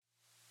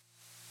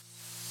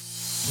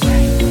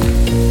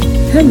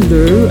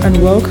Hello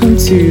and welcome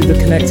to The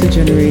Connected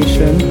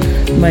Generation.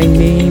 My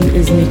name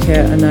is Nike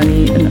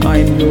Anani and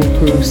I'm your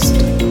host.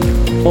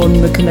 On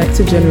The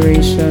Connected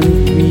Generation,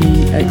 we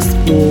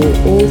explore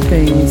all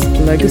things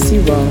legacy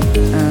wealth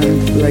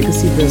and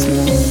legacy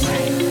business.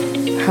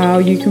 How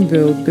you can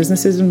build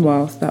businesses and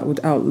wealth that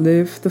would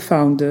outlive the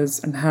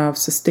founders and have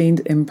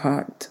sustained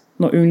impact,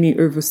 not only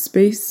over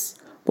space,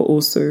 but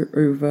also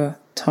over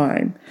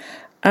time.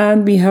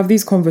 And we have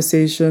these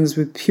conversations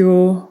with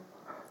pure,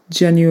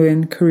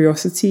 genuine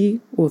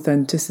curiosity,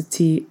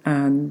 authenticity,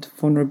 and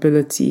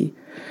vulnerability.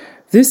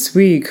 This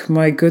week,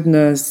 my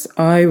goodness,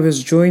 I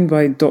was joined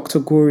by Dr.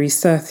 Gauri,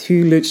 Seth,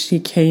 who literally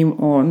came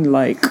on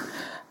like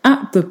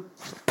at the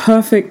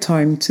perfect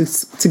time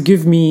to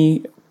give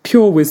me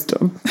pure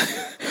wisdom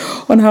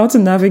on how to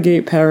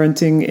navigate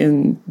parenting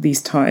in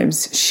these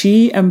times.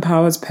 She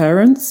empowers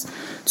parents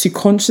to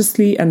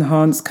consciously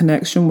enhance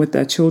connection with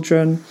their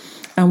children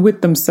and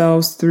with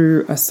themselves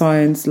through a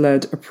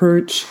science-led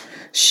approach.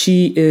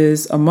 She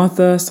is a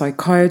mother,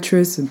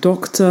 psychiatrist, a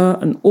doctor,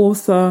 an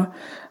author,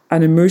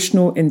 an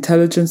emotional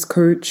intelligence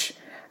coach,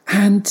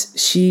 and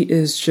she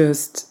is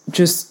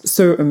just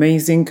so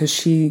amazing because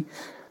she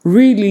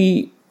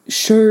really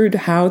showed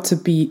how to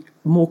be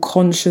more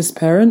conscious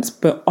parents,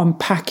 but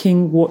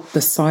unpacking what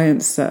the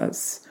science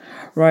says,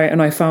 right? And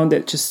I found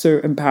it just so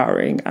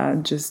empowering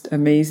and just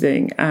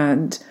amazing.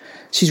 And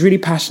she's really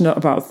passionate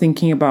about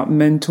thinking about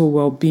mental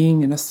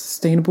well-being in a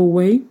sustainable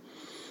way,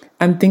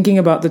 and thinking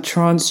about the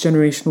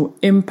transgenerational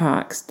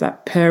impacts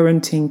that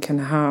parenting can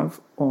have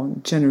on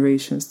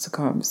generations to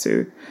come.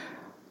 So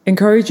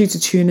encourage you to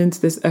tune into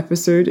this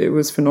episode. It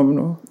was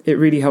phenomenal. It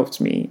really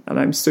helped me, and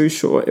I'm so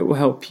sure it will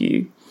help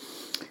you.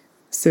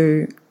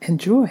 So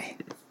enjoy.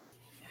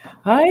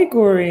 Hi,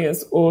 Gauri.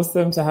 It's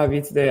awesome to have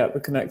you today at The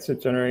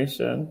Connected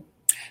Generation.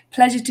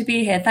 Pleasure to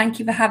be here. Thank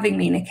you for having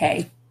me,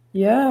 Nike.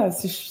 Yeah,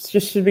 it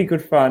just should be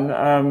good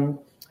fun.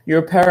 You're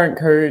a parent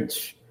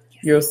coach.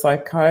 You're a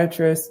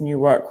psychiatrist and you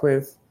work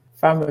with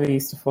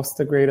families to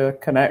foster greater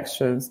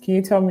connections. Can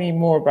you tell me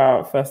more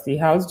about, firstly,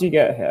 how did you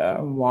get here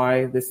and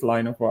why this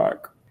line of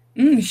work?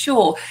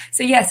 Sure.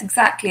 So yes,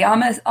 exactly.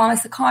 I'm a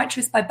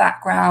psychiatrist by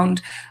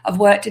background. I've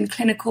worked in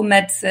clinical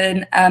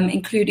medicine,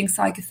 including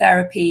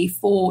psychotherapy,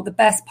 for the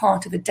best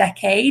part of a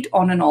decade,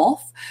 on and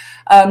off.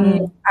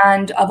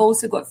 And I've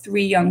also got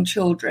 3 young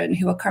children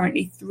who are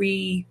currently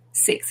 3,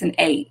 6, and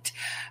 8.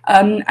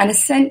 And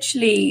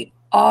essentially,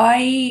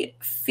 I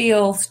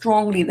feel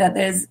strongly that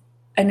there's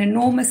an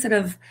enormous sort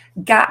of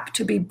gap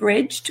to be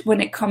bridged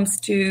when it comes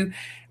to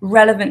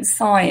relevant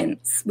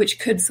science, which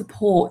could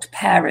support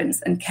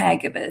parents and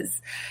caregivers.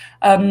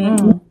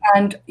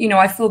 And, you know,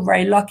 I feel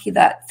very lucky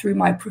that through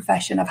my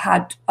profession,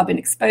 I've been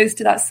exposed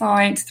to that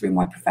science through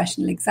my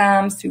professional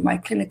exams, through my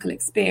clinical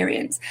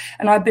experience.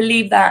 And I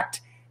believe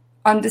that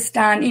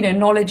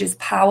knowledge is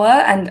power.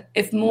 And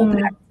if more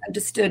parents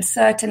understood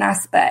certain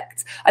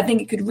aspects, I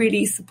think it could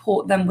really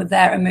support them with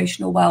their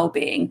emotional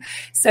well-being.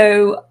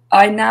 So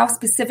I now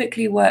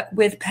specifically work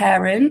with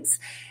parents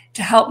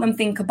to help them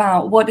think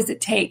about what does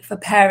it take for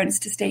parents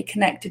to stay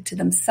connected to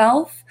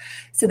themselves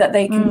so that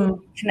they can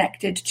be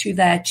connected to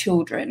their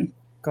children.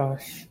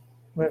 Gosh,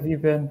 where have you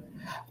been?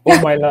 All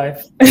my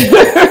life.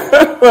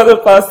 For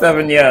the past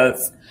 7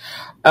 years.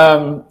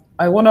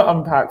 I want to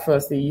unpack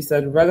firstly, you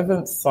said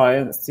relevant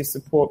science to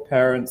support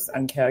parents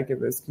and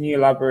caregivers. Can you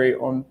elaborate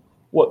on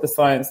what the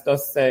science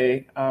does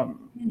say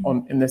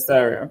in this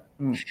area?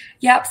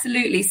 Yeah,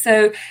 absolutely.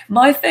 So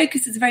my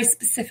focus is very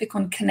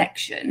specifically on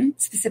connection.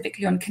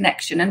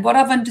 And what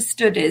I've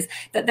understood is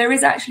that there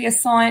is actually a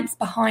science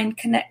behind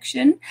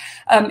connection.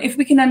 If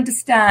we can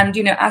understand,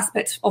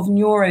 aspects of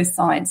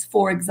neuroscience,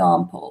 for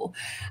example,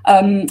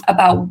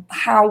 about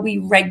how we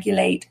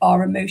regulate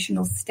our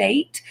emotional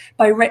state.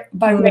 By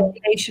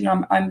regulation,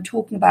 I'm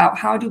talking about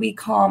how do we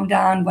calm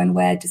down when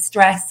we're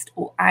distressed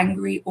or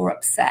angry or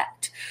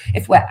upset,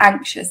 if we're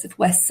anxious, if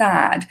we're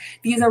sad.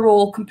 These are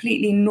all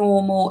completely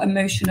normal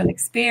emotional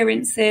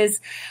experiences.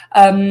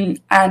 And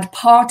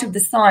part of the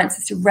science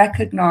is to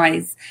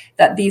recognize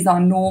that these are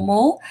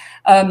normal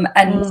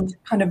and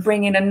kind of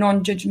bring in a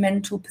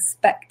non-judgmental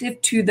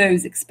perspective to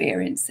those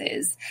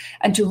experiences,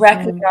 and to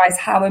recognize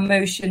how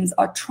emotions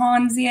are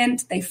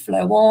transient, they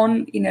flow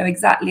on,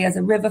 exactly as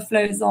a river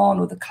flows on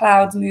or the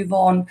clouds move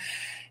on.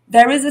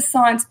 There is a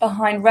science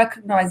behind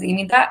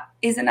recognizing. That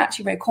isn't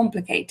actually very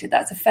complicated.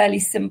 That's a fairly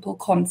simple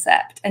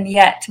concept. And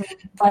yet,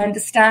 by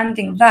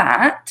understanding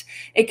that,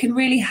 it can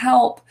really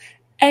help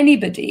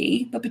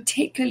anybody, but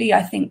particularly,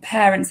 I think,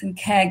 parents and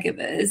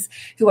caregivers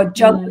who are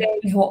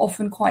juggling, who are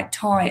often quite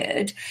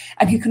tired,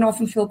 and who can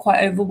often feel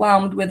quite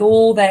overwhelmed with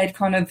all their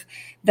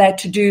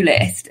to-do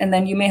list. And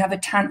then you may have a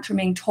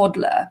tantruming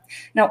toddler.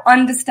 Now,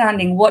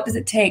 understanding what does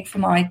it take for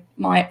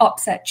my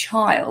upset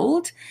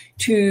child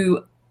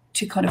to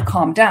kind of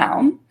calm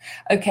down.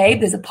 Okay,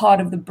 there's a part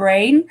of the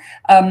brain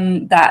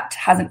that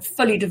hasn't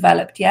fully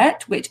developed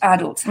yet, which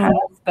adults have,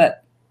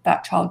 but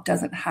that child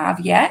doesn't have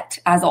yet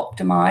as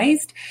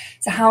optimized.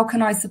 So how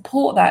can I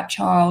support that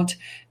child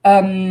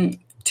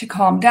to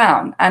calm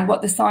down. And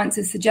what the science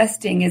is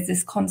suggesting is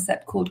this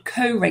concept called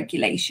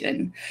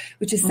co-regulation,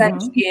 which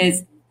essentially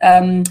is,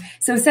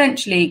 so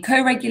essentially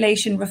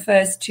co-regulation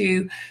refers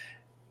to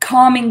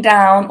calming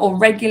down or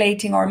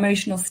regulating our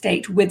emotional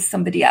state with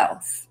somebody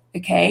else.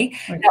 Okay.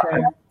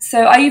 Now,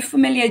 so are you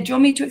familiar? Do you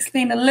want me to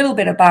explain a little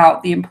bit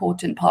about the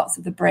important parts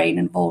of the brain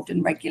involved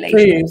in regulation?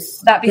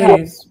 Please. That'd be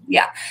helpful.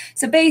 Yeah.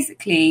 So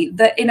basically,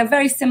 in a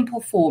very simple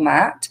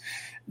format,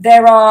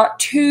 there are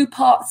two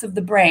parts of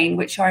the brain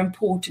which are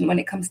important when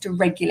it comes to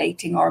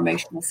regulating our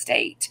emotional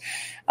state.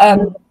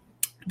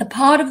 The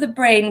part of the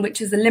brain which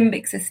is the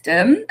limbic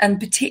system, and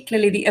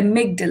particularly the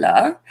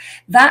amygdala,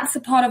 that's a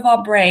part of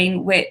our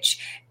brain which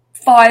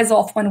fires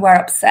off when we're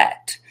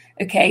upset.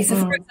 Okay, so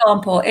for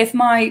example, if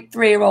my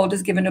 3-year-old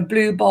is given a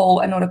blue bowl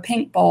and not a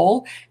pink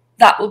bowl,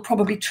 that will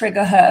probably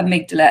trigger her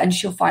amygdala, and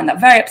she'll find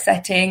that very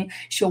upsetting.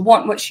 She'll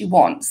want what she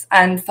wants.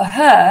 And for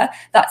her,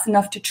 that's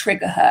enough to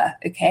trigger her.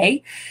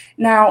 Okay.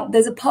 Now,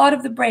 there's a part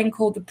of the brain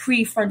called the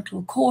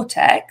prefrontal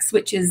cortex,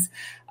 which is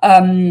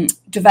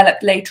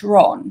developed later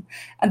on.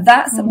 And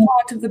that's a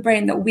part of the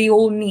brain that we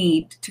all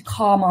need to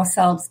calm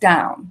ourselves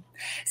down.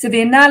 So the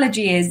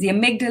analogy is the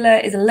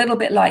amygdala is a little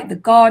bit like the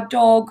guard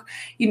dog.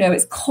 You know,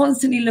 it's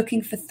constantly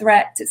looking for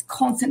threats. It's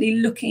constantly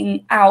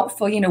looking out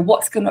for, you know,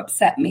 what's going to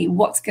upset me,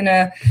 what's going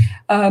to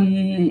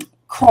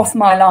cross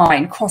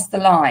the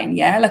line,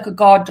 yeah, like a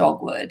guard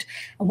dog would.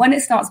 And when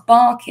it starts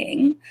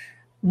barking,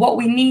 what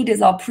we need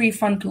is our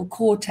prefrontal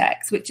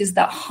cortex, which is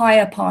that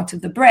higher part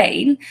of the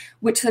brain,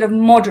 which sort of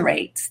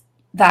moderates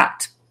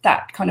that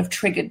kind of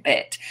triggered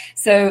bit.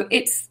 So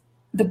it's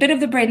the bit of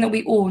the brain that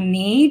we all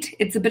need.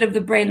 It's a bit of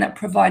the brain that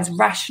provides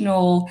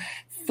rational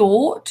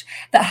thought,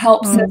 that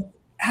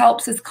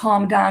helps us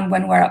calm down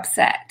when we're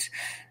upset.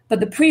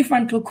 But the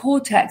prefrontal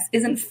cortex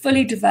isn't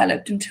fully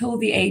developed until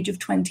the age of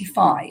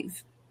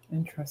 25.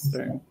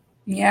 Interesting.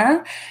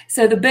 Yeah.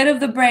 So the bit of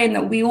the brain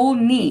that we all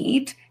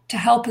need to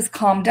help us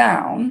calm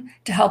down,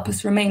 to help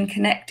us remain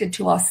connected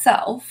to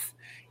ourselves,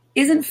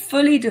 isn't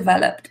fully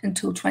developed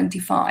until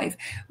 25,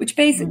 which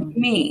basically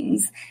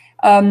means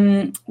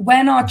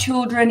when our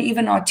children,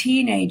 even our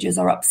teenagers,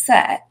 are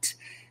upset,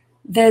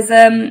 there's,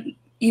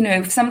 you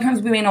know,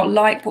 sometimes we may not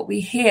like what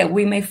we hear.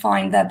 We may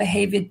find their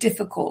behavior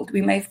difficult.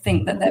 We may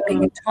think that they're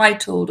being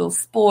entitled or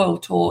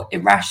spoilt or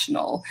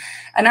irrational.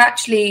 And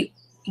actually,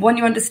 when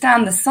you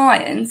understand the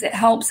science, it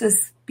helps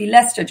us be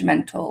less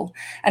judgmental,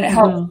 and it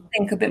helps us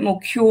think a bit more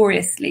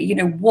curiously, you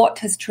know, what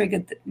has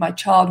triggered my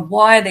child?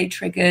 Why are they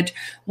triggered?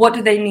 What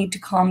do they need to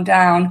calm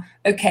down?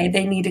 Okay,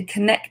 they need a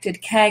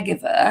connected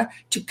caregiver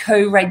to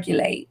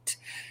co-regulate,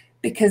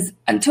 because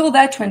until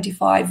they're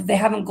 25, they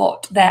haven't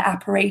got their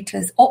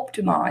apparatus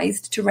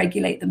optimized to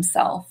regulate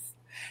themselves.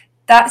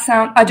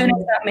 I don't know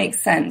if that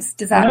makes sense.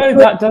 Does that? No,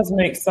 that does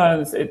make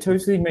sense. It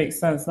totally makes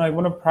sense. And I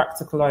want to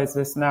practicalize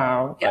this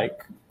now. Yeah.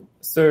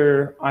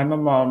 So I'm a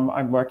mom,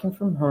 I'm working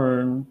from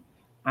home,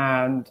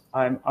 and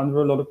I'm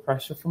under a lot of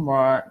pressure from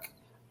work.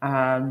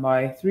 And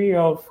my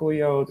 3-year-old,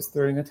 4-year-old is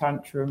throwing a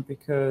tantrum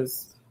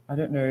because, I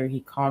don't know,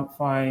 he can't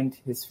find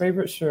his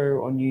favorite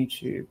show on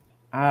YouTube.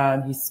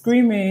 And he's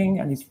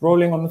screaming and he's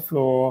rolling on the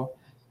floor,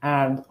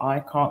 and I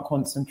can't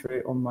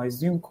concentrate on my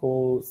Zoom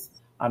calls,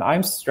 and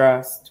I'm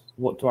stressed.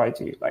 What do I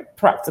do? Like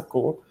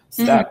practical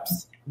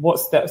steps. What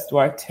steps do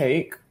I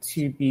take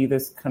to be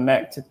this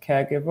connected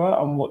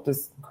caregiver, and what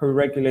does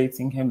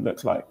co-regulating him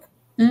look like?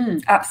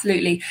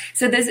 Absolutely.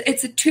 So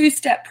it's a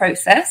 2-step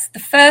process. The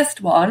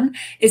first one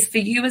is for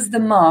you as the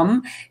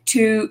mum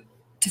to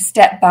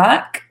step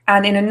back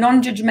and in a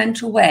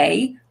non-judgmental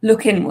way,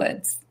 look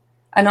inwards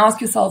and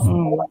ask yourself,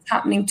 what's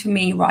happening to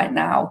me right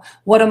now?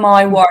 What am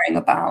I worrying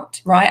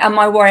about, right? Am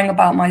I worrying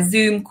about my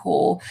Zoom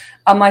call?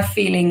 Am I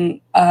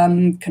feeling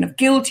kind of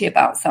guilty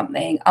about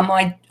something? Am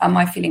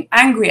I feeling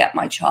angry at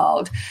my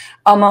child?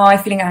 Am I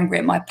feeling angry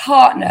at my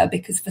partner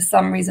because for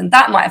some reason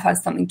that might have had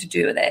something to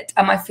do with it?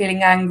 Am I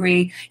feeling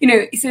angry? You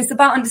know, so it's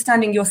about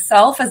understanding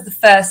yourself as the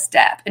first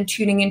step and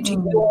tuning into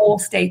your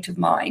state of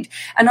mind,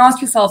 and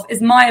ask yourself,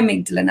 is my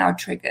amygdala now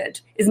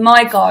triggered? Is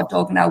my guard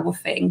dog now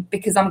woofing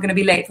because I'm going to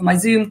be late for my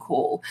Zoom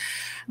call?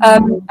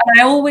 And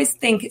I always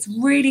think it's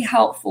really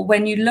helpful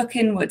when you look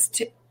inwards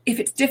to, if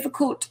it's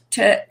difficult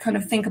to kind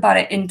of think about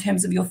it in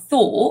terms of your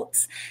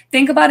thoughts,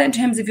 think about it in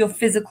terms of your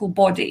physical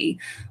body.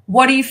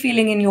 What are you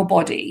feeling in your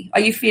body? Are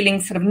you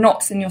feeling sort of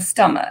knots in your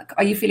stomach?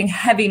 Are you feeling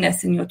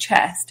heaviness in your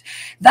chest?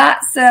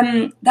 That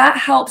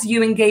helps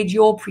you engage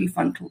your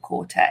prefrontal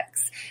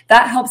cortex.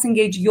 That helps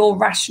engage your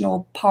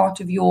rational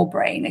part of your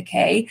brain,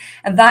 okay?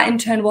 And that in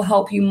turn will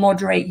help you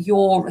moderate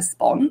your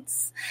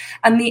response.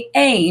 And the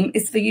aim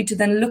is for you to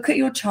then look at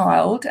your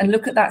child and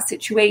look at that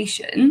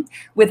situation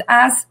with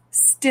as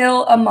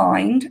still a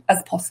mind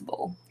as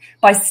possible.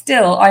 By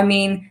still, I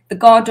mean the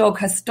guard dog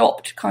has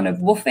stopped kind of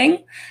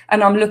woofing,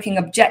 and I'm looking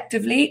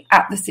objectively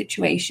at the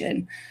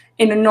situation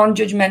in a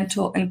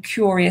non-judgmental and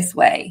curious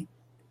way.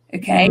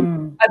 Okay.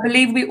 I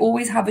believe we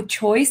always have a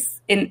choice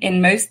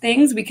in most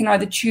things. We can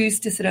either choose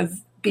to sort of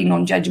be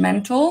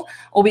non-judgmental,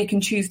 or we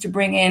can choose to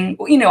bring in,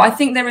 you know, I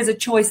think there is a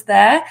choice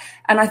there.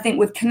 And I think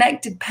with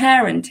connected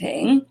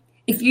parenting,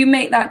 If you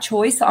make that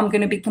choice, I'm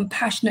going to be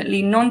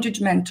compassionately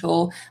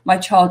non-judgmental. My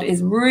child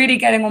is really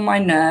getting on my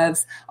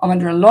nerves. I'm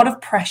under a lot of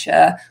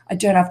pressure. I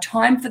don't have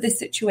time for this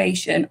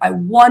situation. I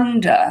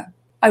wonder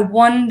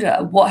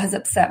what has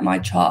upset my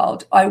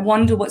child. I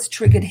wonder what's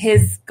triggered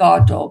his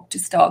guard dog to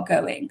start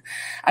going.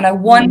 And I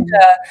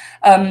wonder,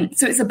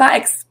 so it's about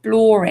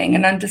exploring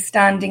and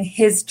understanding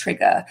his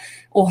trigger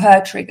or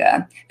her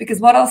trigger. Because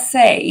what I'll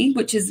say,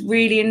 which is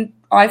really,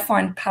 I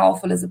find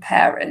powerful as a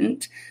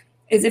parent,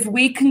 is if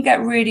we can get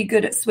really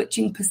good at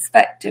switching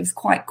perspectives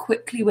quite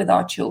quickly with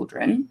our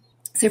children.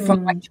 So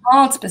from my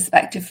child's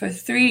perspective, for a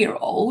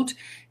 3-year-old,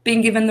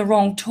 being given the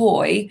wrong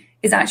toy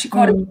is actually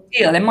quite a big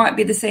deal. It might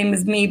be the same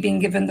as me being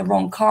given the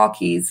wrong car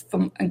keys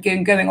and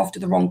going off to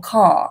the wrong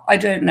car. I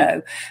don't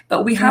know.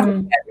 But we have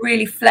to get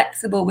really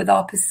flexible with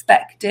our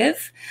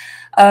perspective.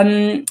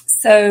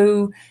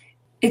 So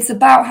it's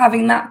about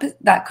having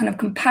that kind of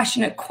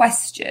compassionate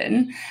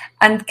question,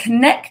 and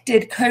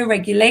connected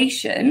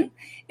co-regulation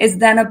is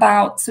then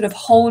about sort of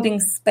holding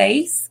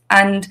space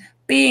and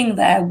being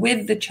there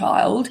with the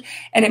child.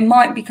 And it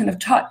might be kind of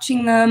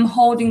touching them,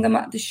 holding them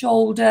at the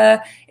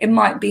shoulder. It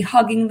might be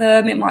hugging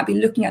them. It might be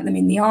looking at them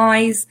in the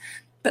eyes.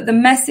 But the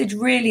message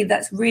really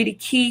that's really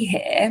key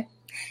here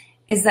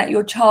is that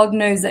your child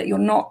knows that you're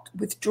not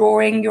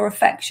withdrawing your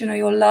affection or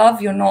your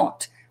love. You're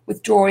not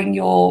withdrawing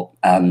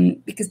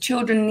because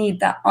children need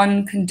that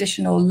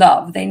unconditional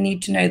love. They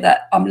need to know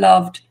that I'm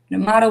loved no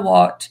matter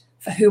what,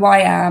 for who I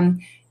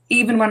am,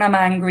 even when I'm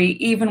angry,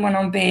 even when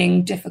I'm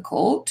being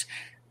difficult.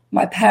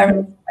 My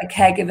parents, my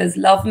caregivers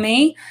love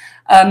me.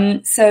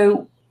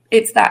 So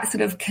it's that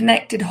sort of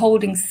connected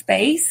holding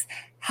space,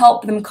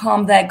 help them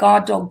calm their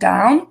guard dog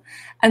down.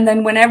 And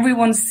then when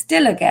everyone's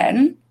still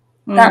again,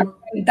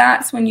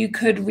 that's when you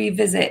could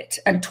revisit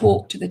and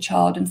talk to the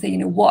child and say,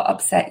 what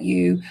upset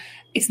you?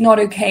 It's not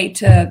okay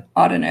to,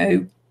 I don't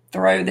know,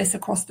 throw this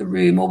across the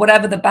room, or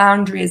whatever the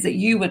boundary is that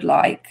you would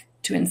like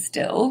to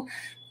instill.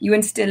 You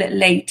instill it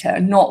later,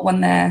 not when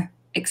they're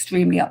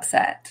extremely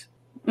upset.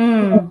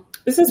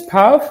 This is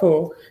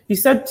powerful. You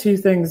said 2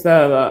 things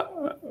there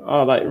that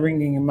are like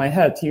ringing in my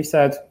head. You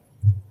said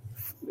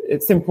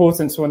it's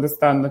important to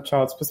understand the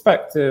child's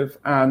perspective,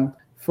 and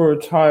for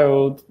a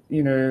child,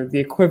 the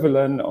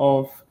equivalent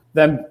of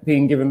them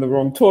being given the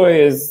wrong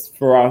toy is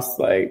for us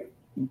like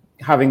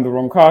having the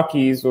wrong car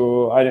keys,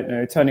 or I don't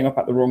know, turning up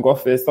at the wrong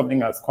office, something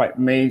that's quite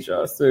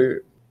major. So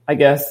I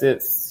guess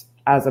it's,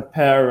 as a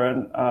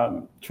parent,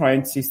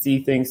 trying to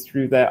see things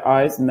through their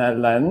eyes and their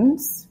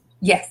lens.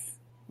 Yes.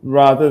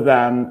 Rather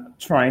than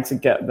trying to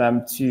get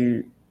them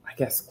to, I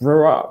guess,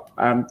 grow up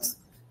and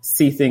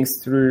see things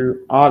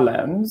through our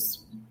lens.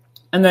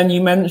 And then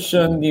you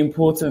mentioned the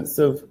importance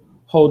of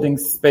holding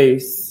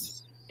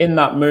space in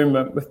that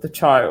moment with the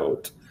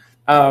child,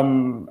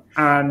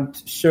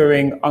 and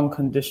showing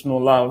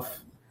unconditional love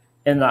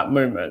in that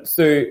moment.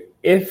 So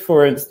if,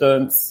 for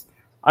instance,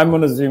 I'm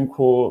on a Zoom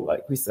call,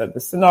 like we said, the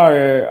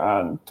scenario,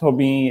 and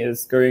Tommy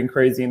is going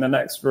crazy in the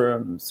next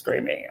room,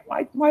 screaming,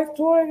 like, my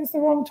toy is the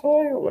wrong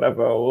toy, or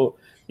whatever, or,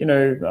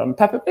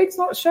 Peppa Pig's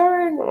not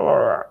showing,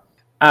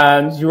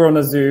 and you're on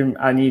a Zoom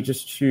and you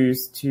just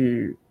choose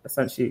to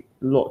essentially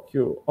lock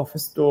your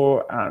office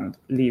door and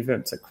leave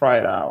him to cry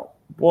it out.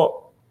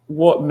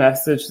 What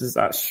message does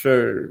that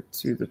show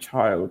to the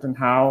child, and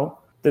how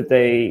did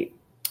they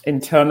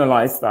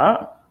internalize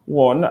that,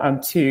 1,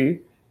 and 2,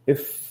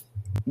 if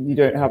you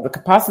don't have the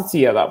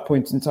capacity at that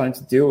point in time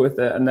to deal with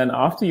it, and then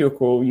after your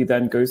call, you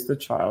then goes to the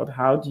child,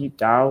 how do you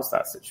douse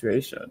that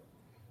situation?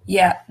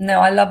 Yeah,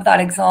 no, I love that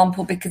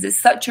example because it's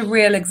such a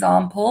real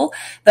example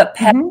that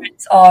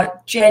parents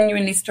are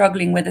genuinely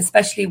struggling with,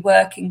 especially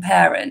working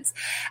parents.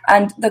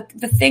 And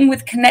the thing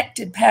with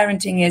connected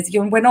parenting is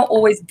we're not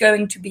always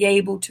going to be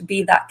able to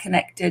be that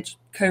connected,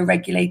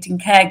 co-regulating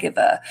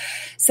caregiver.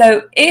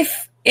 So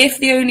if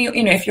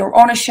you're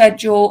on a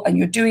schedule and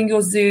you're doing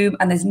your Zoom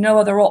and there's no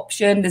other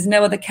option, there's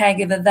no other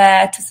caregiver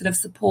there to sort of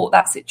support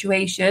that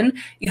situation,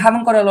 you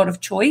haven't got a lot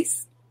of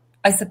choice,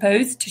 I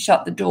suppose, to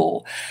shut the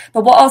door.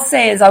 But what I'll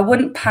say is I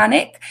wouldn't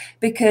panic,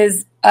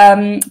 because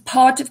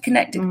part of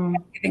connected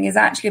caregiving is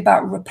actually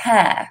about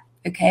repair.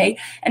 Okay.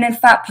 And in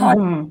fact, part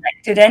of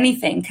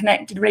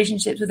connected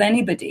relationships with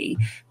anybody,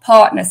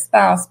 partner,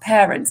 spouse,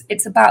 parents,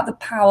 it's about the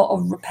power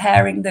of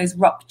repairing those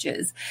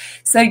ruptures.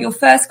 So your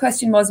first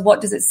question was,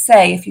 what does it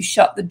say if you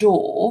shut the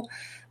door?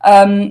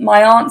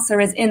 My answer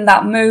is, in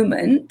that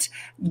moment,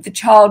 the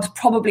child's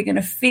probably going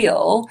to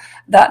feel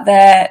that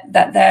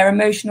their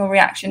emotional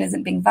reaction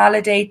isn't being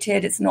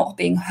validated. It's not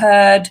being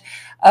heard.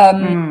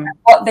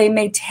 What they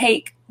may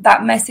take,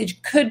 that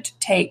message could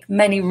take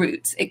many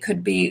routes. It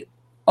could be,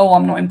 oh,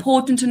 I'm not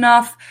important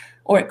enough.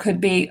 Or it could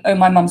be, oh,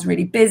 my mum's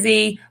really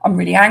busy. I'm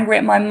really angry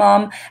at my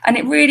mum. And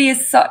it really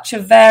is such a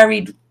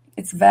varied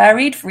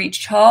for each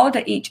child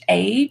at each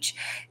age.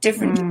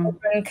 Different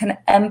children can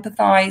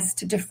empathize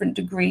to different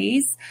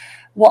degrees.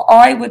 what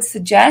I would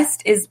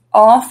suggest is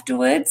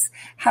afterwards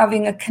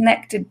having a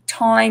connected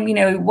time,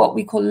 what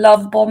we call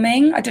love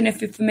bombing. I don't know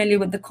if you're familiar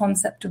with the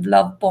concept of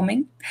love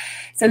bombing.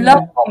 So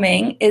love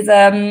bombing is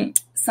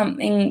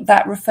something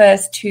that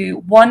refers to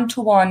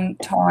one-to-one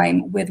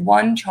time with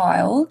one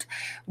child,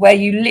 where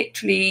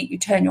you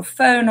turn your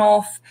phone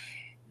off.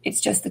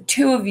 It's just the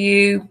two of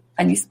you,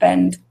 and you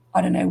spend,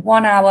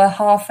 1 hour,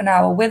 half an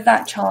hour with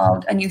that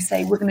child, and you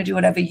say, we're going to do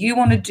whatever you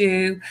want to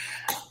do.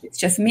 It's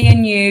just me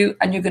and you,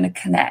 and you're going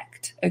to connect.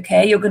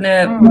 Okay. You're going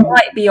to,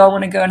 might be, I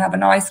want to go and have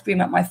an ice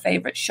cream at my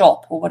favorite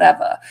shop or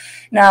whatever.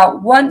 Now,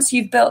 once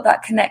you've built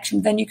that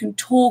connection, then you can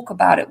talk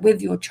about it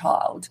with your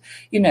child,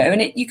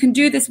 and you can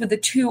do this with a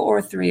 2 or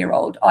a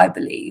 3-year-old, I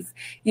believe.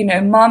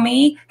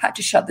 Mummy had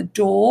to shut the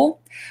door.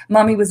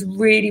 Mummy was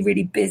really,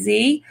 really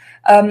busy.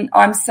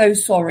 I'm so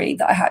sorry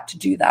that I had to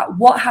do that.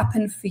 What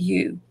happened for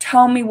you?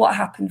 Tell me what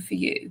happened for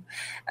you.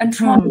 And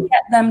try to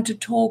get them to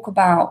talk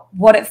about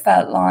what it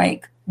felt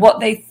like,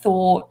 what they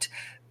thought,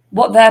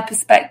 what their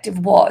perspective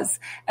was.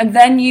 And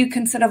then you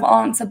can sort of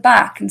answer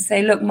back and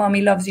say, look,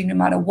 mummy loves you no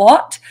matter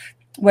what.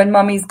 When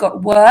mummy's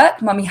got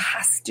work, mummy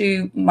has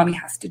to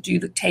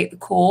take the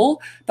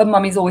call, but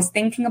mummy's always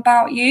thinking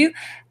about you.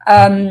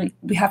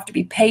 We have to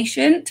be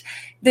patient.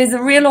 There's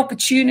a real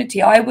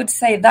opportunity. I would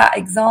say that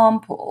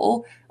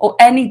example, or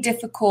any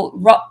difficult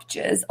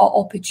ruptures, are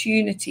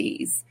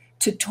opportunities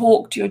to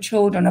talk to your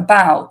children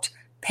about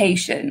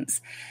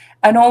patience.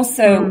 And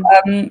also,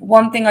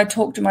 one thing I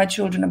talk to my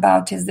children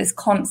about is this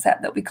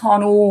concept that we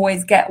can't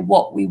always get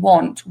what we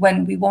want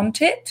when we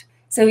want it.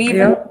 So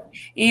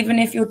even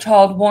if your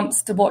child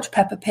wants to watch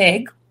Peppa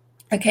Pig,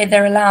 okay,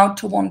 they're allowed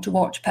to want to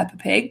watch Peppa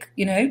Pig,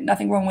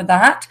 nothing wrong with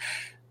that.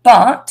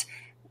 But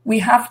we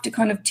have to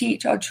kind of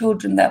teach our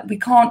children that we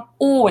can't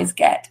always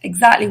get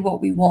exactly what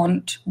we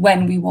want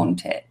when we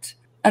want it.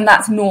 And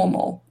that's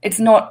normal. It's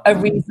not a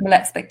reasonable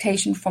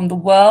expectation from the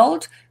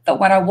world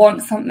that when I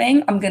want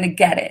something, I'm going to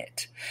get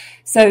it.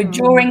 So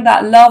during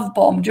that love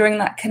bomb, during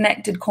that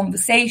connected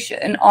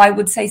conversation, I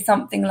would say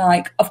something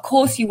like, of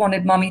course you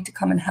wanted mummy to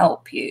come and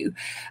help you,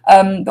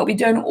 but we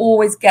don't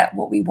always get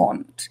what we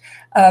want.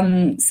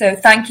 So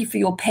thank you for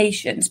your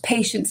patience.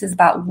 Patience is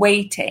about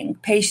waiting.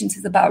 Patience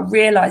is about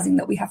realizing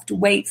that we have to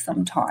wait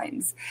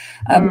sometimes.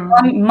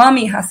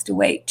 Mummy has to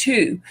wait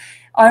too.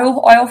 I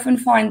often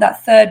find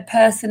that third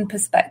person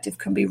perspective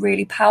can be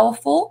really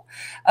powerful.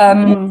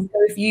 So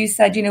if you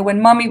said,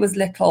 when mummy was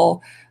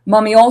little,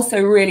 mummy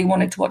also really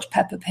wanted to watch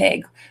Peppa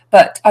Pig,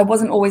 but I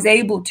wasn't always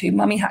able to.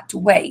 Mummy had to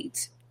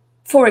wait.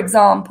 For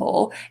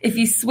example, if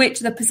you switch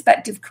the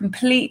perspective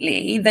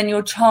completely, then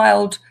your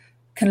child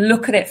can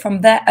look at it from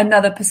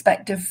another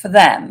perspective for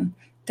them.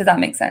 Does that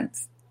make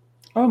sense?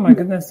 Oh my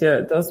goodness, yeah,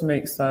 it does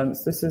make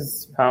sense. This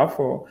is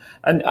powerful.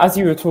 And as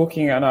you were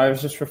talking, and I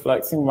was just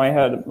reflecting in my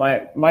head,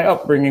 my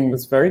upbringing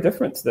was very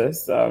different to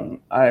this.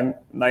 I'm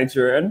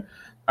Nigerian,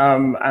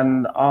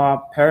 and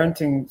our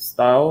parenting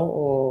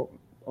style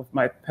of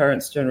my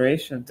parents'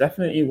 generation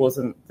definitely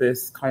wasn't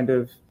this kind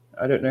of,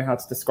 I don't know how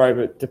to describe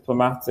it,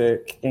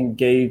 diplomatic,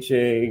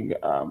 engaging,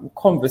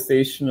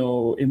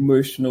 conversational,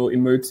 emotional,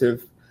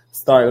 emotive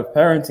style of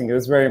parenting. It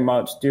was very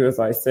much do as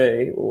I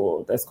say,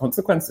 or there's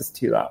consequences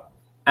to that.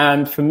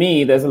 And for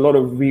me, there's a lot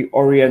of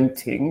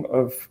reorienting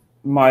of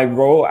my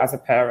role as a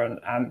parent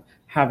and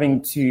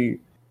having to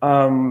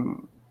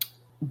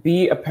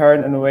be a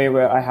parent in a way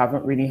where I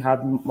haven't really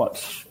had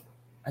much,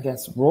 I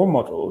guess, role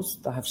models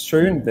that have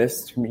shown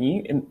this to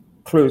me in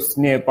close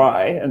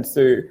nearby. And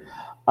so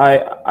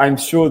I'm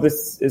sure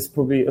this is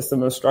probably a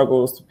similar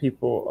struggles to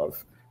people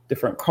of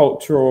different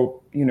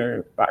cultural,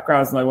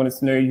 backgrounds. And I wanted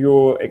to know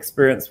your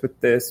experience with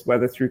this,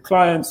 whether through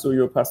clients or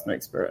your personal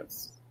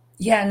experience.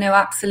 Yeah, no,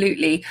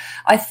 absolutely.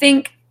 I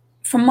think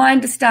from my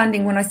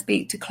understanding, when I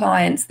speak to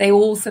clients, they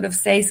all sort of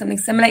say something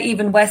similar,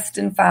 even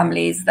Western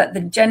families, that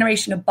the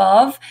generation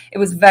above, it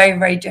was very,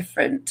 very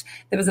different.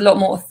 There was a lot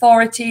more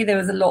authority. There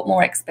was a lot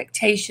more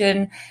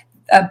expectation.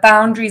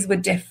 Boundaries were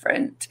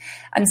different.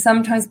 And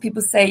sometimes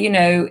people say,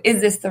 is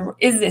this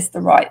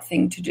the right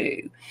thing to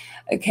do?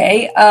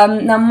 Okay.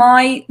 Now,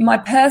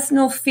 my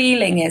personal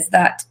feeling is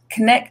that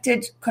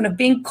connected, kind of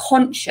being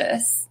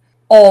conscious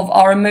of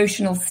our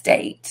emotional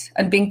state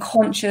and being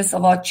conscious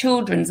of our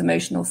children's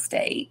emotional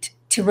state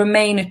to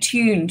remain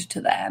attuned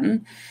to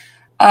them.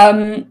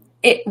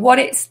 What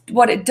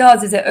it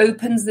does is it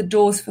opens the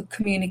doors for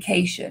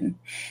communication.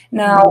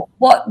 Now,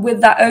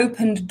 with that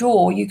opened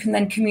door, you can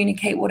then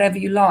communicate whatever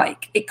you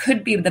like. It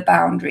could be the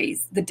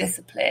boundaries, the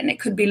discipline. It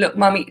could be, look,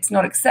 mummy, it's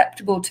not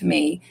acceptable to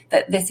me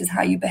that this is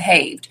how you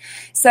behaved.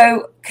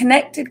 So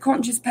connected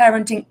conscious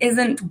parenting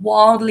isn't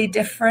wildly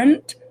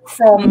different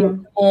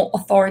from more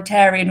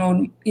authoritarian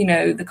or,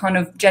 the kind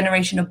of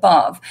generation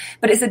above,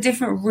 but it's a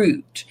different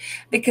route.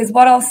 Because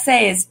what I'll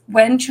say is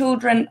when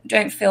children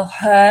don't feel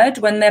heard,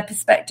 when their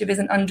perspective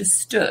isn't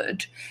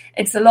understood,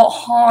 it's a lot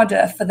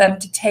harder for them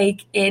to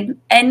take in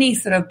any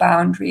sort of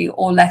boundary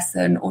or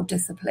lesson or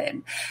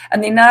discipline.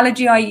 And the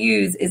analogy I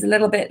use is a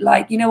little bit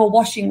like, you know, a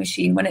washing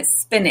machine when it's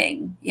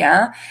spinning.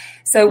 Yeah.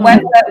 So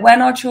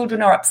when our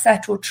children are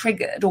upset or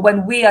triggered, or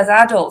when we as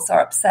adults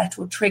are upset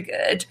or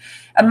triggered,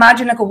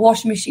 imagine like a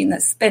washing machine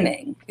that's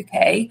spinning.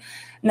 Okay.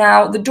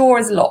 Now the door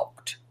is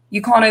locked.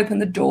 You can't open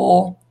the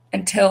door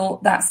until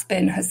that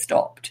spin has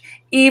stopped.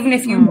 Even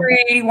if you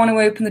really want to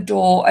open the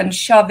door and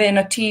shove in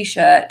a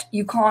t-shirt,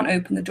 you can't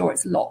open the door.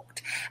 It's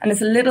locked. And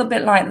it's a little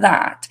bit like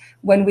that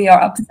when we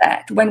are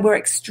upset. When we're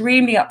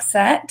extremely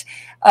upset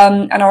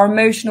and our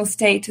emotional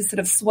state is sort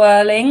of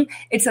swirling,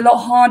 it's a lot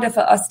harder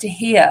for us to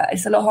hear.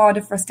 It's a lot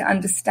harder for us to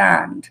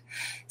understand.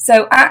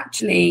 So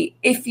actually,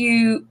 if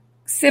you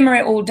simmer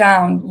it all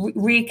down,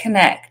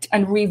 reconnect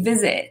and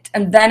revisit,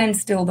 and then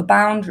instill the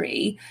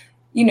boundary,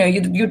 you know,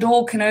 your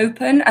door can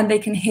open and they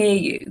can hear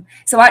you.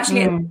 So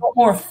actually it's a lot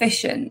more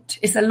efficient.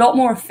 It's a lot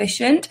more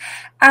efficient,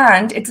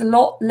 and it's a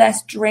lot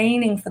less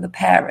draining for the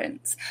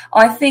parents.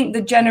 I think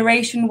the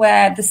generation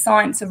where the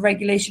science of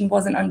regulation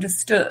wasn't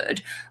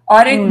understood,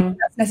 I don't think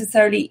that's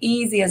necessarily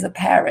easy as a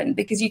parent,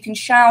 because you can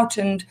shout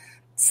and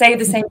say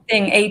the same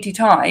thing 80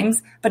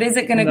 times, but is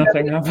it going to go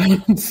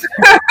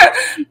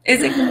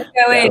is it going to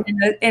go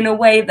in a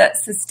way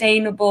that's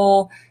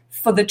sustainable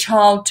for the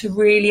child to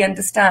really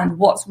understand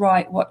what's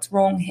right, what's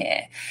wrong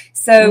here?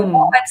 So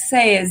what I'd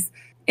say is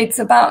it's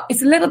a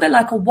little bit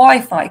like a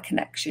Wi-Fi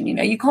connection. You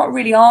know, you can't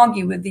really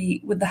argue with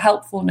the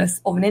helpfulness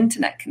of an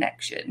internet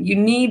connection. You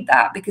need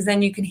that, because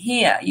then you can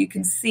hear, you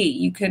can see,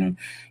 you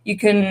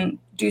can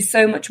do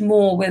so much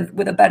more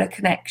with a better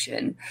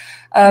connection.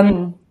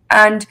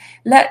 And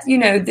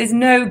there's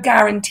no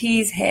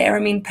guarantees here. I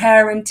mean,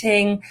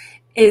 parenting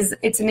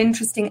it's an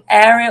interesting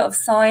area of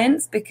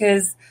science,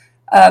 because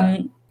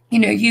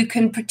you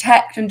can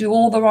protect and do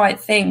all the right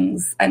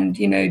things and,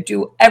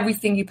 do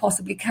everything you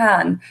possibly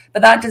can.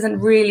 But that doesn't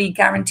really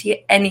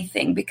guarantee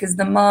anything, because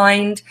the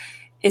mind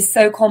is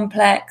so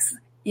complex.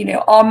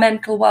 Our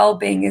mental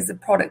well-being is a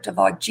product of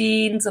our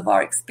genes, of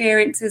our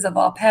experiences, of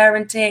our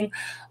parenting,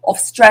 of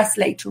stress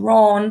later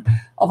on,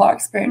 of our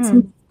experience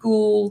in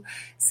school.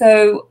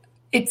 So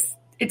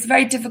it's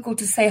very difficult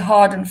to say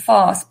hard and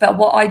fast. But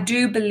what I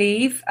do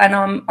believe, and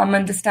I'm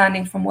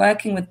understanding from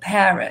working with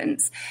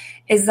parents,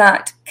 is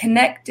that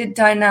connected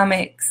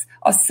dynamics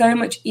are so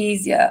much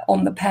easier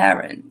on the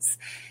parents,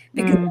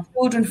 because the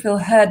children feel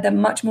heard. They're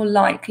much more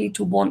likely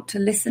to want to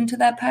listen to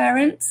their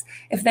parents.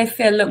 If they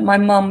feel, look, my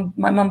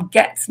mum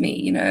gets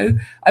me,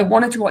 I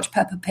wanted to watch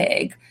Peppa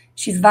Pig.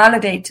 She's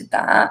validated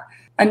that.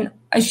 And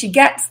she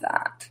gets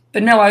that.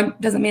 But no, it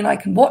doesn't mean I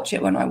can watch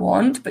it when I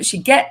want, but she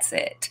gets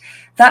it.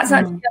 That's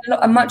actually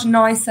a much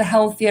nicer,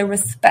 healthier,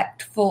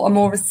 a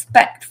more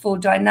respectful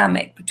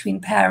dynamic between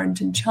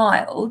parent and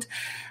child.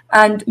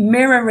 And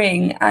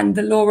mirroring and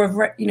the law of,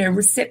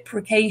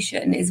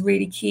 reciprocation is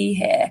really key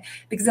here.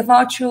 Because if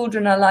our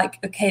children are like,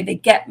 okay, they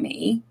get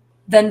me,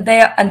 then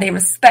they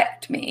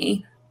respect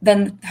me,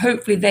 then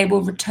hopefully they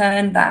will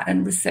return that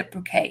and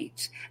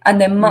reciprocate. And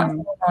they're much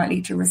more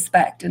likely to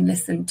respect and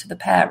listen to the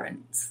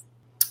parents.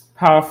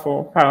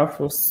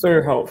 Powerful,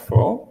 so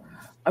helpful.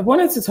 I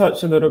wanted to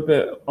touch a little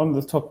bit on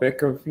the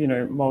topic of,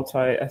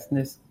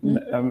 multi-ethnic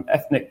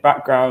ethnic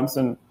backgrounds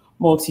and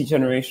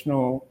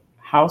multi-generational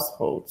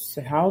households.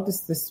 So how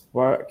does this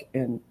work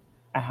in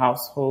a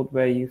household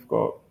where you've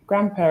got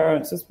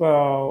grandparents as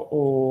well,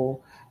 or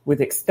with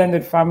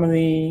extended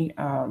family,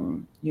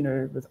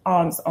 with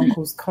aunts,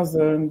 uncles,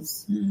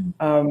 cousins,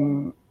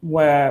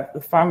 where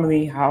the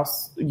family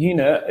house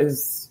unit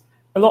is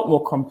a lot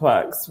more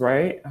complex,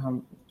 right?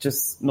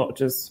 Not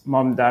just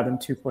mom, dad, and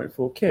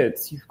 2.4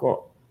 kids. You've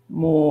got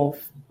more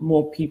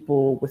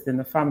people within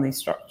the family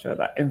structure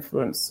that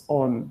influence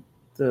on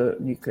the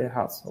nuclear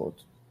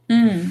household.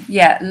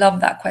 Yeah,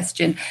 love that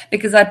question,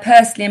 because I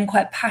personally am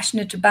quite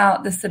passionate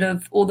about the sort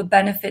of all the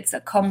benefits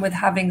that come with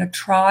having a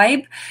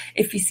tribe,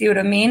 if you see what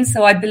I mean.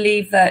 So I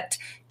believe that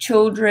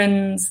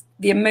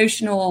the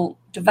emotional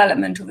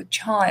development of a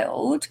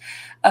child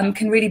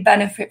can really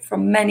benefit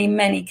from many,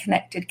 many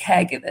connected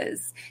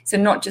caregivers. So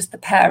not just the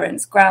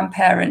parents,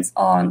 grandparents,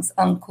 aunts,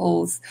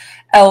 uncles,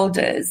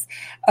 elders,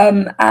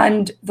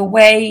 and the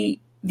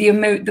way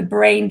the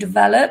brain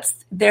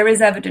develops, there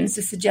is evidence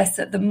to suggest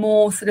that the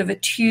more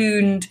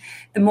tuned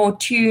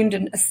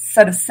and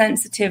sort of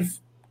sensitive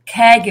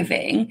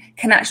caregiving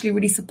can actually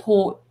really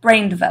support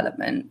brain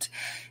development.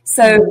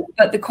 So,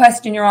 but the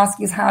question you're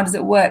asking is, how does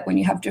it work when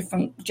you have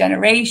different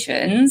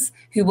generations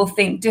who will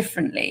think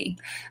differently?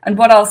 And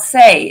what I'll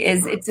say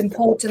is it's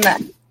important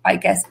that, I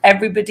guess,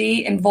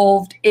 everybody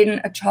involved in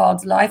a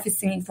child's life is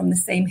singing from the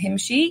same hymn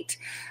sheet.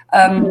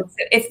 So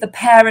if the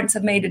parents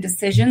have made a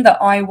decision that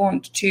I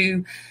want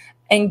to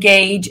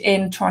engage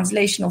in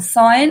translational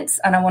science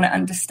and I want to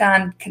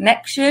understand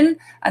connection,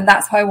 and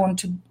that's how I want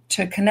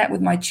to connect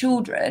with my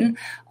children,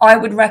 I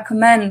would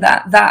recommend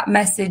that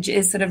message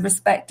is sort of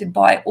respected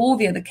by all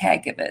the other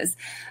caregivers,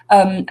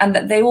 and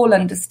that they all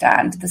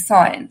understand the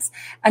science.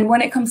 And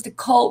when it comes to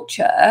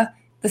culture,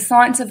 the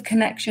science of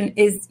connection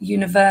is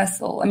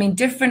universal. I mean,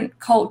 different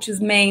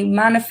cultures may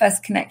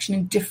manifest connection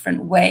in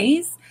different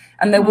ways,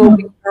 and there will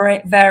be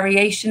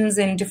variations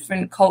in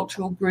different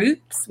cultural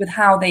groups with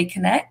how they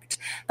connect.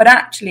 But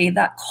actually,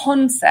 that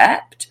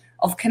concept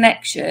of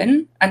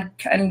connection and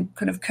kind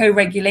of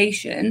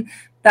co-regulation,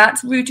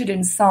 that's rooted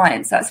in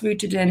science, that's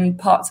rooted in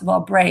parts of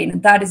our brain,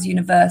 and that is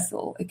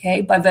universal,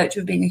 okay, by virtue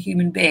of being a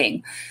human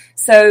being.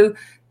 So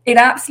it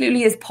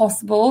absolutely is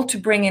possible to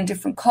bring in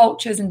different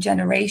cultures and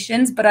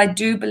generations, but I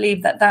do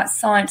believe that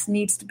science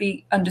needs to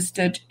be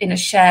understood in a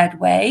shared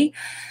way.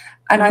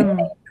 And I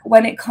think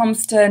when it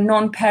comes to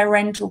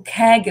non-parental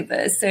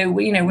caregivers, so,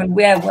 you know, when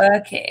we're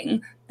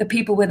working, the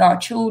people with our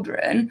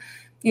children,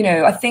 you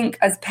know, I think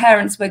as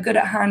parents, we're good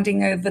at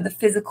handing over the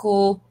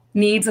physical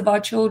needs of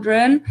our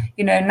children,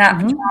 you know,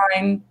 nap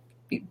time,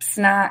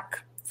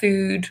 snack,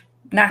 food,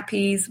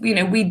 nappies, you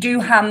know, we do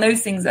hand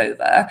those things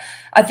over.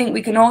 I think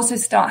we can also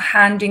start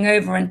handing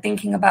over and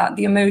thinking about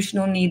the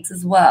emotional needs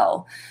as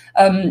well,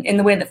 in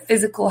the way that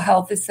physical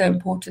health is so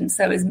important,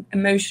 so is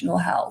emotional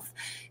health.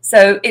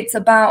 So it's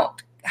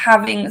about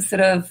having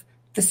sort of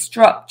the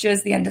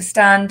structures, the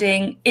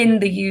understanding in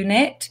the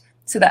unit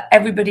so that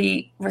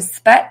everybody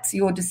respects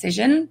your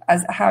decision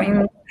as how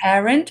you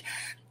parent.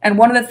 And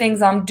one of the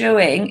things I'm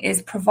doing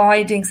is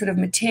providing sort of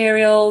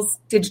materials,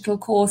 digital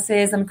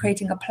courses. I'm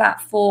creating a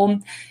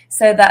platform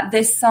so that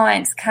this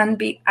science can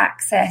be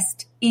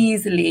accessed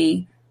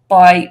easily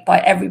by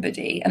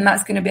everybody. And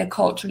that's going to be a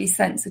culturally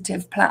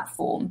sensitive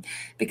platform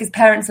because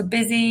parents are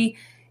busy.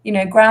 You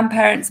know,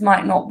 grandparents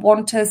might not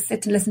want to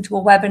sit and listen to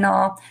a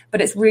webinar, but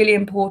it's really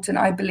important,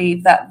 I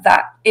believe,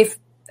 that if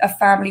a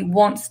family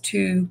wants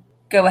to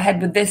go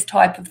ahead with this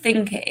type of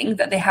thinking,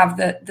 that they have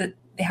the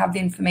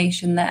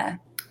information there.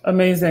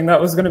 Amazing.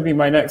 That was going to be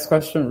my next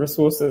question,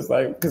 resources,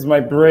 like, because my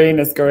brain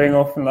is going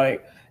off in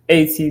like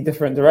 80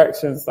 different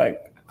directions.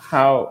 Like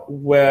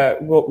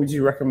what would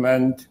you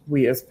recommend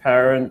we as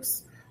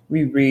parents,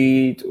 we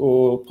read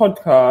or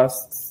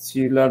podcasts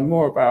to learn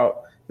more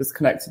about this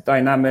connected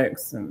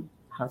dynamics and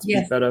how to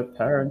be better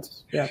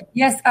parents? Yeah.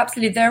 Yes,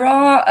 absolutely. There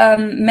are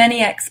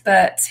many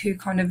experts who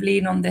kind of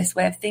lean on this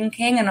way of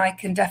thinking, and I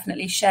can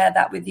definitely share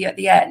that with you at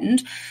the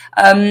end.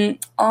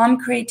 I'm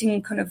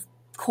creating kind of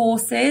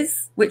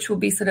courses which will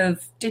be sort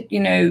of, you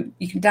know,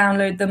 you can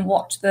download them,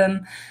 watch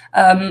them.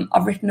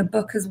 I've written a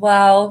book as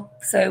well,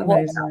 so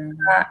watch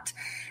that.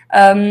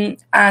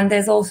 And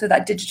there's also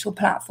that digital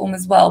platform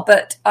as well.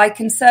 But I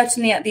can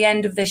certainly at the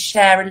end of this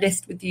share a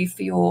list with you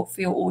for your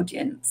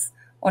audience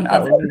on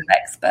other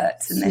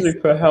experts in this.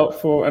 Super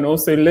helpful, and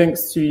also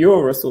links to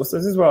your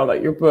resources as well,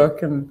 like your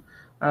book and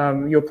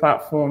your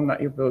platform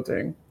that you're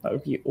building. That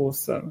would be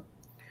awesome.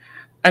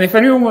 And if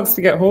anyone wants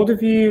to get hold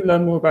of you,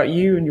 learn more about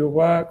you and your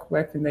work,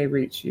 where can they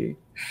reach you?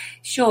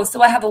 Sure.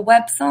 So I have a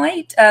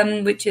website,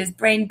 which is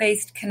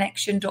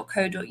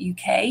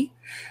brainbasedconnection.co.uk.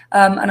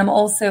 And I'm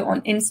also on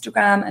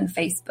Instagram and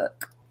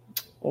Facebook.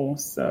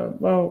 Awesome.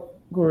 Well,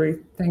 Gauri,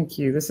 thank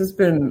you. This has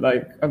been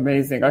like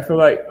amazing. I feel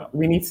like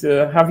we need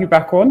to have you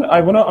back on.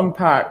 I want to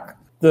unpack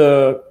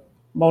the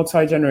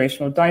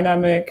multi-generational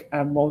dynamic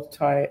and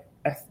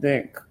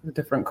multi-ethnic, the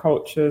different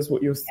cultures,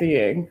 what you're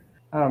seeing.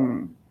 I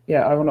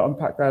want to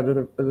unpack that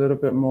a little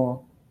bit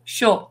more.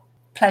 Sure.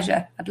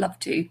 Pleasure. I'd love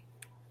to.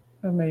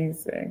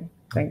 Amazing.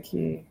 Thank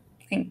you.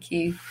 Thank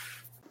you.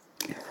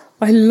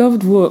 I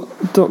loved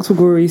what Dr.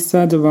 Gauri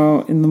said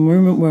about in the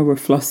moment where we're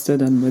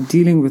flustered and we're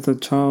dealing with a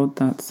child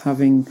that's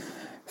having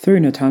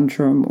thrown a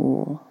tantrum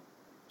or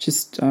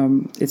just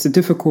it's a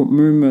difficult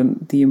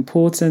moment, the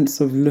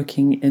importance of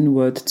looking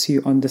inward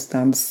to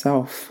understand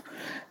self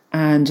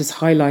and just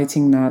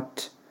highlighting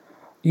that,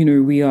 you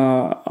know, we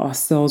are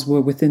ourselves,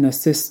 we're within a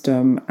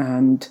system,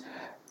 and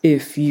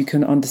if you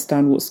can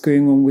understand what's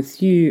going on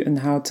with you and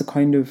how to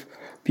kind of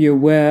be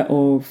aware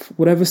of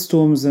whatever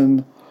storms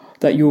and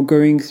that you're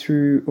going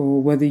through,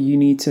 or whether you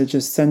need to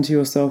just center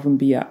yourself and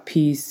be at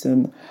peace,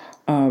 and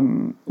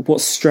what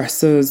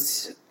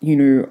stressors, you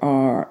know,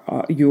 are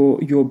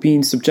you're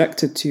being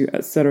subjected to,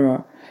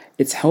 etc.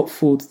 It's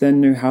helpful to then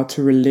know how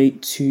to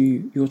relate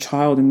to your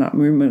child in that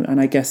moment.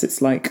 And I guess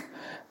it's like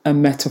a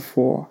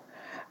metaphor.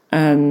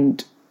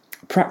 And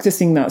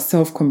practicing that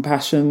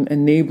self-compassion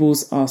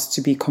enables us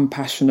to be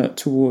compassionate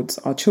towards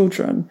our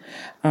children.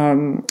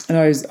 And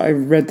I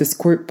read this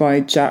quote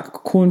by Jack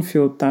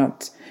Cornfield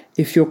that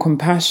if your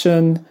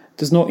compassion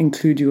does not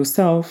include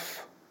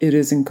yourself, it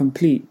is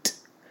incomplete.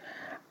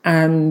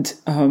 And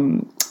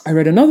I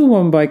read another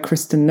one by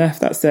Kristen Neff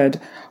that said,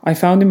 I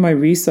found in my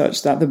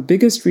research that the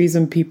biggest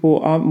reason people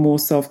aren't more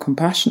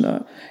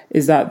self-compassionate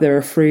is that they're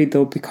afraid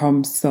they'll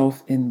become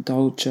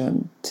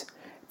self-indulgent.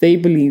 They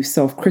believe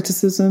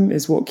self-criticism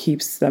is what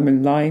keeps them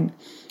in line.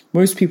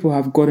 Most people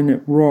have gotten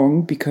it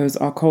wrong because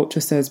our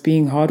culture says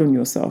being hard on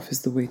yourself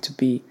is the way to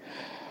be.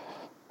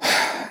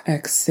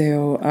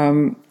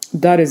 Exhale.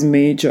 That is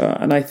major.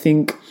 And I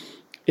think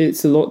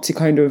it's a lot to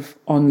kind of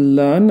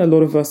unlearn. A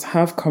lot of us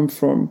have come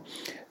from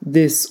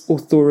this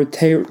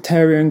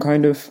authoritarian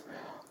kind of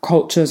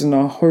cultures in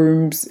our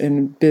homes,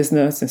 in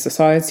business, in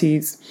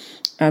societies.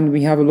 And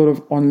we have a lot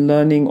of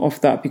unlearning of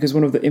that, because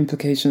one of the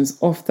implications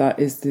of that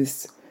is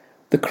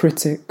the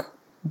critic,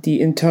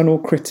 the internal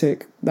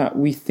critic that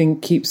we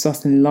think keeps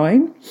us in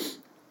line.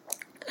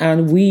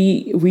 And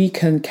we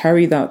can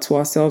carry that to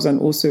ourselves, and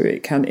also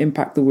it can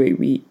impact the way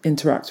we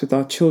interact with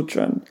our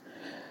children.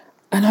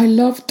 And I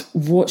loved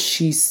what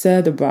she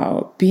said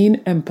about being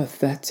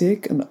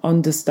empathetic and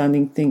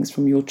understanding things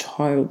from your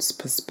child's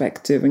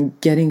perspective and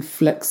getting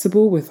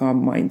flexible with our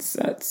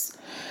mindsets.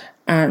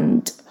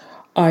 And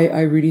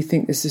I really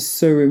think this is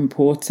so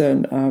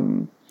important.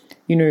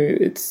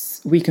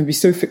 We can be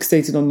so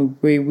fixated on the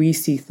way we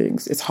see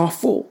things. It's half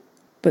full,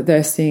 but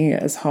they're seeing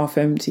it as half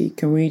empty.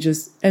 Can we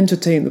just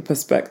entertain the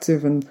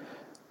perspective and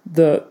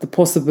the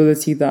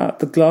possibility that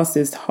the glass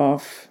is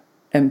half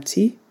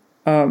empty?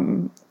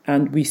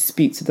 And we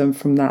speak to them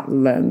from that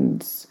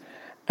lens.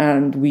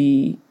 And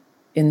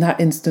in that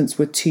instance,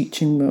 we're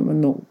teaching them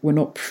and we're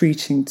not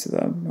preaching to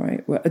them,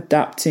 right? We're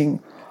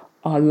adapting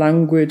our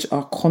language,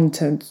 our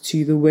content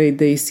to the way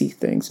they see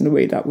things in a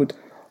way that would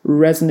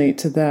resonate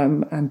to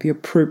them and be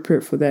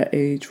appropriate for their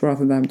age,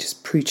 rather than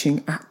just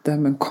preaching at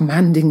them and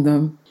commanding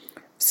them,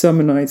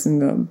 sermonizing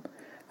them,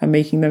 and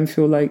making them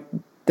feel like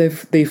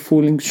they're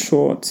falling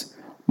short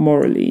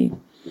morally.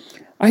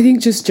 I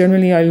think just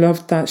generally I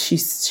loved that she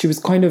was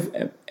kind of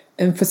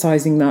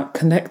emphasizing that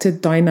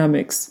connected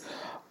dynamics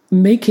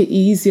make it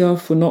easier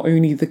for not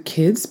only the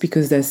kids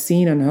because they're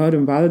seen and heard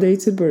and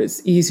validated, but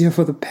it's easier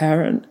for the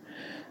parent.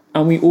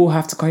 And we all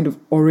have to kind of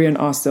orient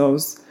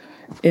ourselves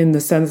in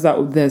the sense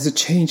that there's a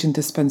change in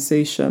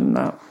dispensation,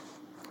 that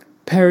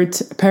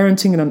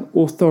parenting in an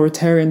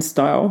authoritarian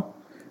style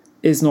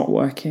is not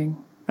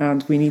working,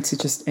 and we need to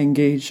just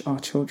engage our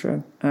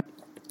children.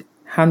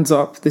 Hands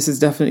up, this is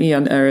definitely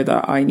an area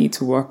that I need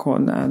to work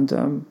on,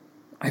 and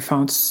I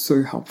found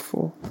so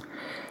helpful.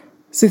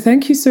 So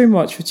thank you so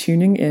much for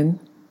tuning in.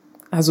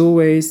 As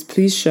always,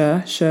 please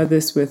share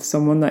this with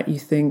someone that you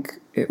think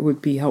it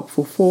would be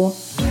helpful for.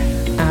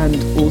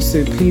 And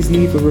also please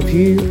leave a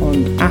review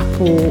on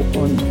Apple,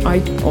 on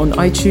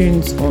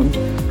iTunes, on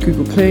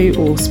Google Play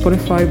or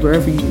Spotify,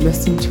 wherever you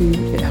listen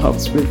to. It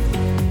helps with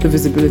the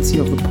visibility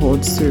of the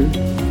pod so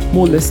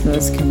more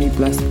listeners can be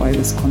blessed by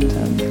this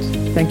content.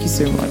 Thank you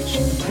so much.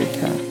 Take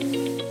care.